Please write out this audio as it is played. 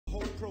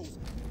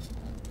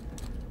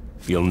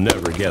You'll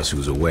never guess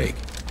who's awake.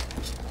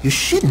 You're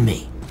shitting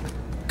me.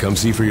 Come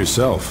see for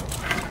yourself.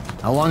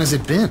 How long has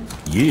it been?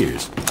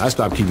 Years. I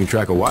stopped keeping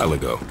track a while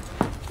ago.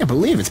 Can't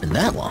believe it's been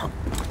that long.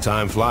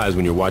 Time flies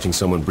when you're watching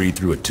someone breathe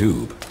through a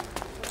tube.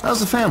 How's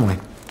the family?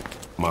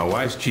 My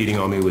wife's cheating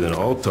on me with an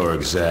altar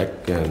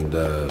exec, and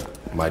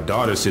my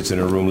daughter sits in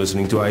her room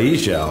listening to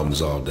Aisha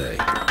albums all day.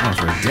 Oh,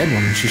 for a dead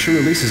woman, she sure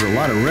releases a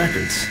lot of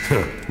records.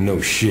 No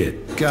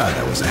shit. God,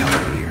 that was a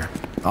hell of a year.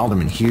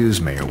 Alderman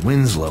Hughes, Mayor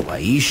Winslow,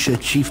 Aisha,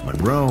 Chief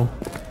Monroe.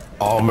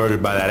 All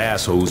murdered by that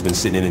asshole who's been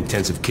sitting in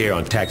intensive care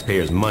on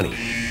taxpayers' money.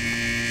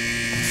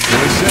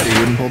 He said he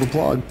wouldn't pull the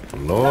plug.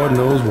 Lord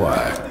knows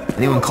why.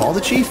 Anyone call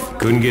the chief?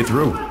 Couldn't get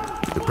through.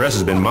 The press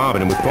has been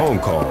mobbing him with phone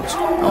calls.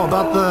 Oh,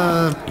 about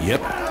the...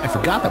 Yep. I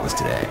forgot that was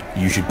today.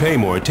 You should pay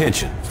more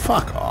attention.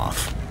 Fuck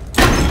off.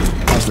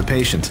 How's the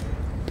patient?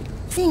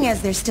 Seeing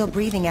as they're still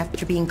breathing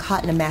after being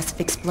caught in a massive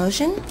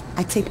explosion,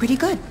 I'd say pretty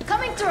good.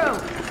 Coming through!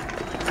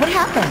 What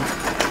happened?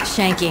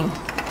 Shanking.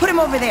 Put him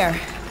over there.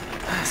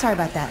 Sorry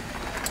about that.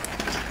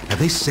 Have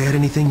they said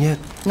anything yet?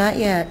 Not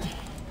yet.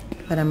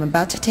 But I'm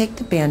about to take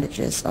the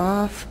bandages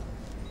off.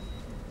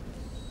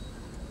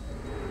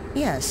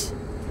 Yes.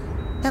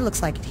 That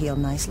looks like it healed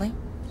nicely.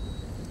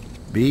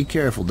 Be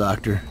careful,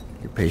 Doctor.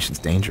 Your patient's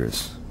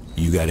dangerous.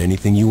 You got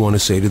anything you want to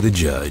say to the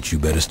judge, you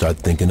better start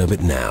thinking of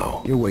it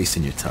now. You're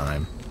wasting your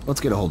time.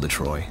 Let's get a hold of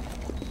Troy.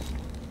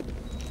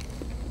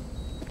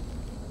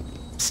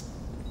 Psst.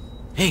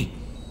 Hey!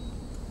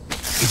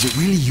 Is it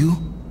really you?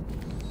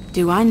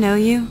 Do I know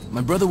you?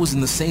 My brother was in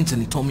the Saints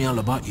and he told me all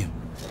about you.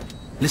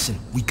 Listen,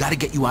 we gotta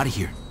get you out of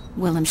here.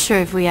 Well, I'm sure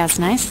if we ask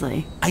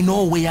nicely. I know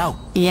a way out.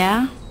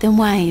 Yeah? Then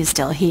why are you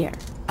still here?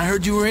 I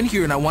heard you were in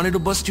here and I wanted to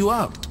bust you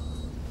out.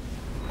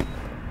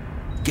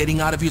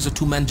 Getting out of here's a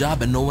two-man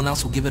job and no one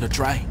else will give it a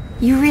try.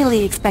 You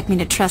really expect me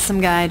to trust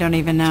some guy I don't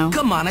even know?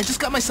 Come on, I just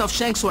got myself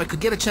shanked so I could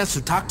get a chance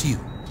to talk to you.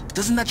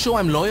 Doesn't that show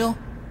I'm loyal?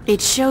 It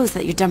shows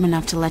that you're dumb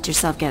enough to let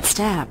yourself get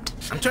stabbed.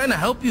 I'm trying to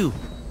help you.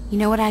 You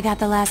know what I got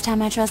the last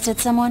time I trusted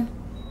someone?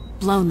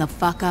 Blown the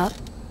fuck up.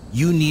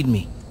 You need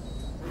me.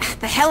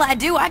 The hell I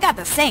do? I got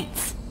the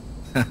Saints.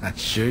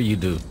 Sure you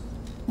do.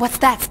 What's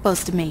that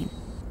supposed to mean?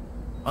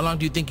 How long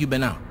do you think you've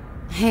been out?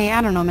 Hey,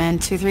 I don't know, man.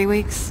 2-3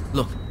 weeks?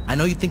 Look, I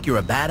know you think you're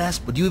a badass,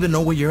 but do you even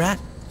know where you're at?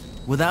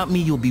 Without me,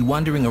 you'll be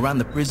wandering around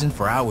the prison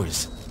for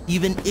hours.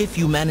 Even if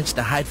you manage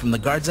to hide from the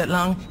guards that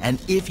long, and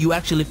if you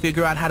actually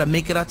figure out how to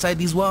make it outside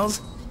these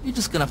walls, you're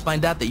just gonna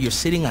find out that you're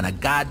sitting on a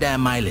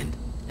goddamn island.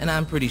 And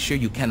I'm pretty sure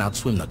you can't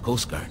outswim the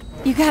Coast Guard.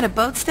 You got a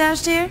boat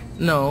stashed here?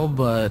 No,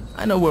 but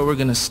I know where we're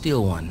gonna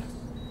steal one.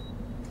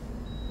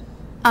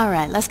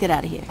 Alright, let's get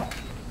out of here.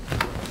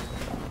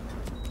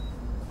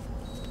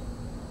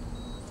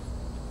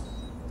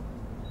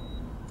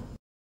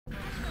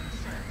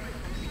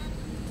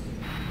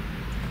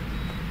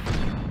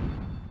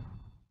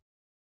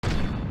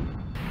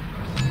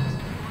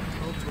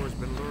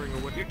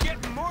 You're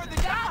getting more than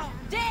that.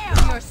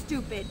 Damn, you're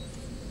stupid.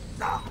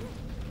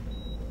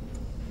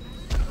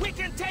 We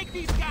can take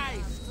these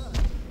guys.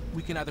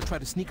 We can either try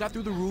to sneak out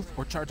through the roof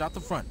or charge out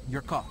the front.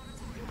 Your call.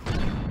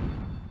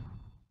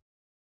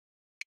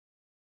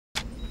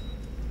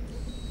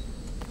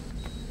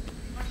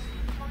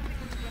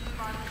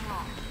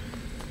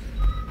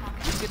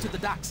 Let's get to the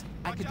docks.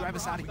 I can drive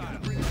us out of here.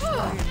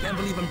 Can't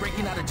believe I'm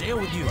breaking out of jail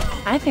with you.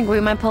 I think we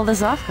might pull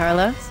this off,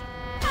 Carlos.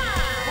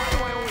 Why do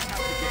I always have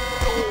to get...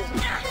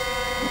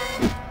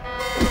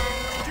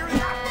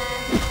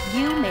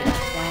 You made a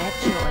bad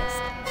choice.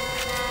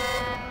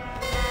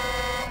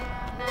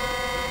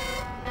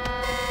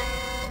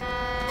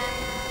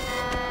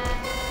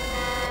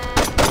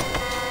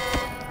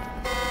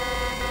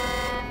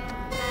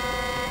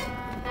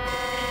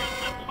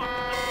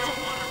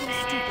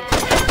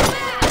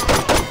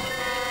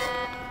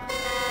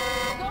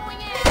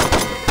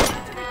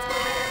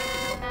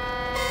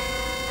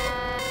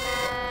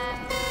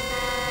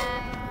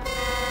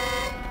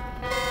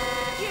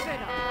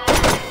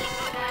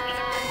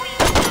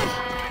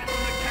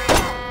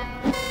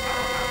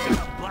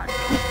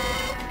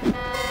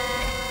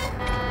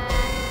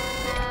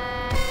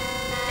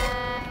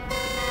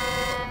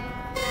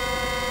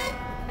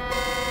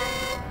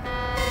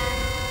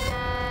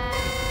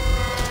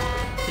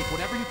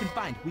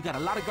 We got a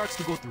lot of guards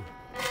to go through.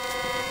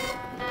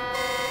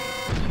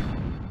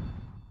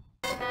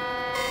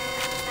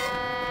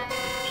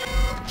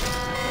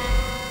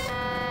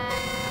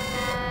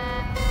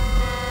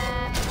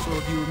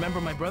 So, do you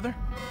remember my brother?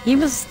 He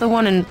was the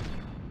one in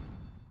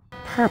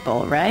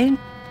purple, right? So,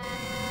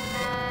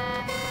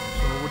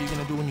 what are you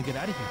gonna do when you get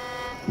out of here?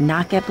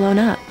 Not get blown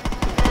up.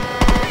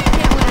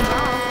 Can't win them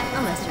all,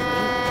 unless you're me.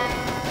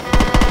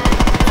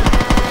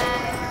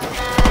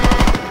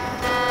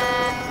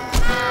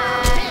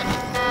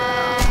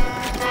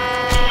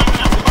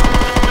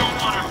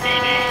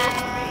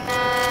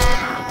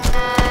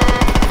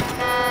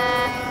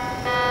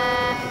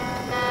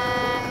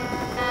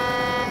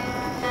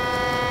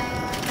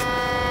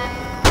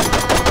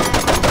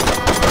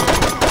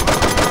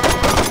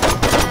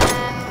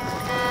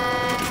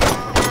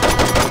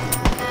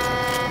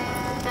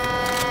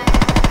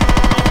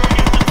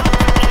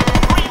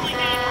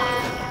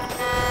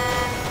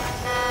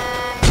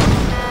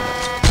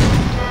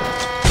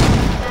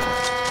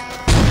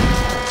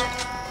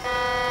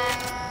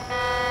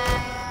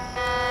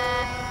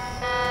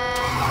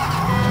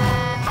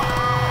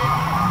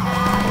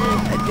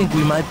 think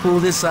we might pull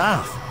this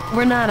off.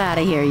 We're not out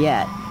of here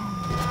yet.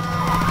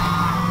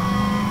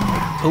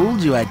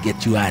 Told you I'd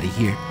get you out of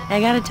here. I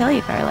gotta tell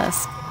you,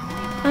 Carlos,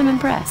 I'm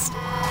impressed.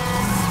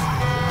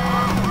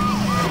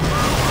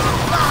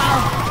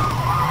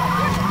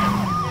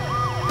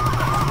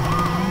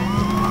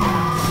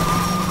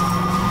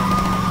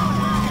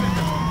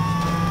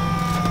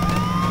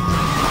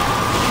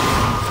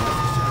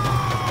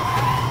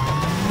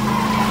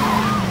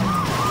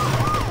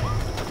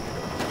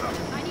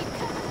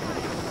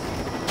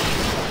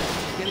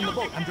 Get in the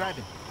boat, I'm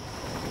driving.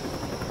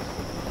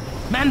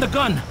 Man the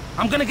gun!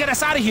 I'm gonna get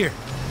us out of here!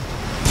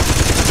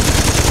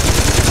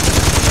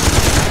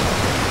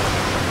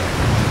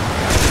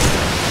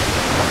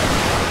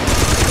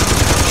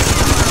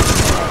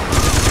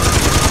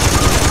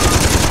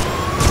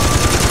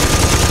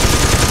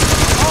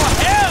 Oh,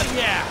 hell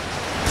yeah!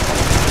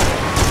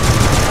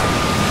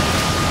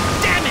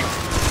 Damn it!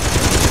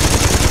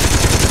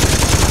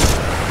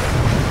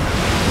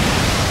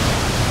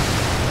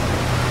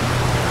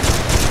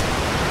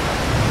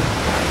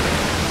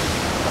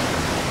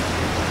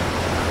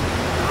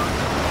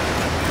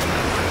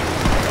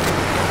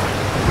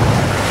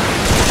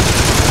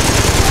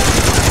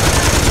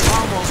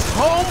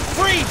 Home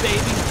free,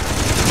 baby!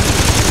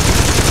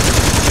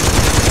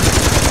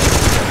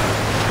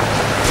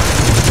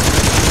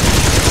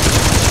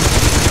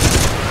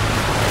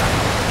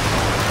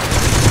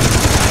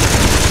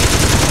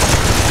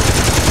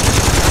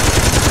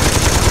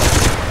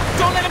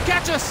 Don't let him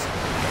catch us!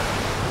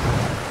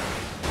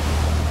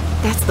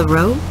 That's the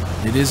road?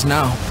 It is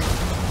now.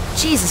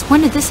 Jesus,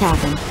 when did this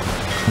happen?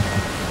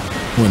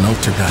 When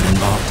Ulter got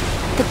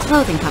involved. The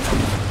clothing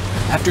company.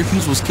 After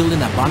Hughes was killed in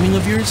that bombing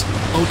of yours,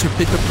 Ulter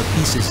picked up the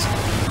pieces.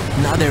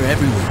 Now they're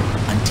everywhere.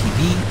 On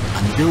TV,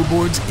 on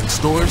billboards, in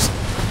stores.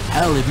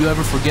 Hell, if you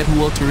ever forget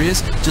who Ulter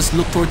is, just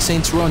look towards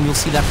Saints Row and you'll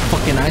see that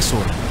fucking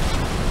eyesore.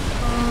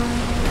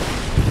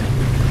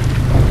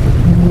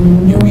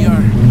 Here we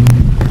are.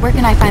 Where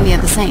can I find the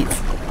other saints?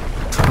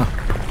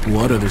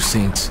 What other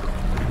Saints?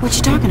 What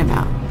you talking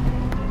about?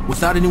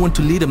 Without anyone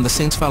to lead them, the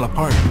Saints fell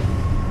apart.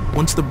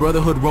 Once the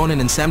Brotherhood, Ronan,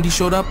 and Samdi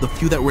showed up, the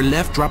few that were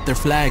left dropped their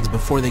flags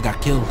before they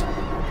got killed.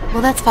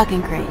 Well, that's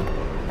fucking great.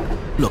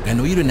 Look, I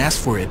know you didn't ask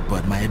for it,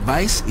 but my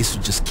advice is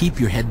to just keep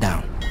your head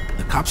down.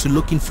 The cops are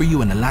looking for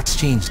you and a lot's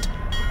changed.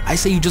 I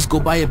say you just go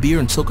buy a beer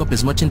and soak up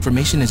as much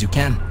information as you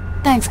can.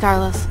 Thanks,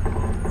 Carlos.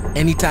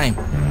 Anytime.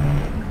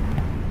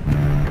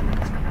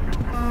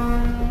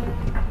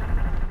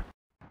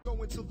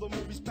 Going to the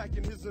movies,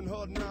 packing his and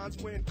her nines,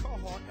 wearing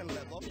Carhartt and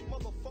leather.